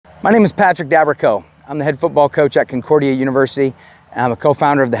My name is Patrick Daberkow. I'm the head football coach at Concordia University, and I'm a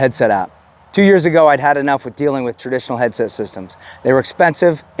co-founder of the Headset app. 2 years ago, I'd had enough with dealing with traditional headset systems. They were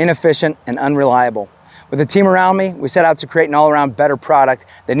expensive, inefficient, and unreliable. With a team around me, we set out to create an all-around better product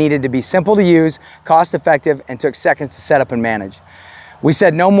that needed to be simple to use, cost-effective, and took seconds to set up and manage. We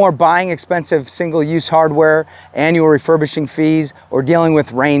said no more buying expensive single-use hardware, annual refurbishing fees, or dealing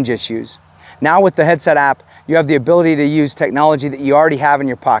with range issues. Now with the Headset app, you have the ability to use technology that you already have in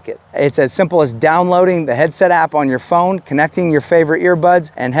your pocket. It's as simple as downloading the Headset app on your phone, connecting your favorite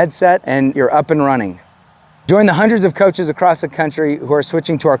earbuds and headset, and you're up and running. Join the hundreds of coaches across the country who are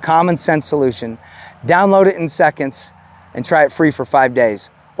switching to our common sense solution. Download it in seconds and try it free for 5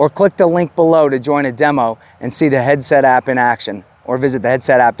 days. Or click the link below to join a demo and see the Headset app in action, or visit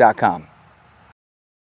theheadsetapp.com.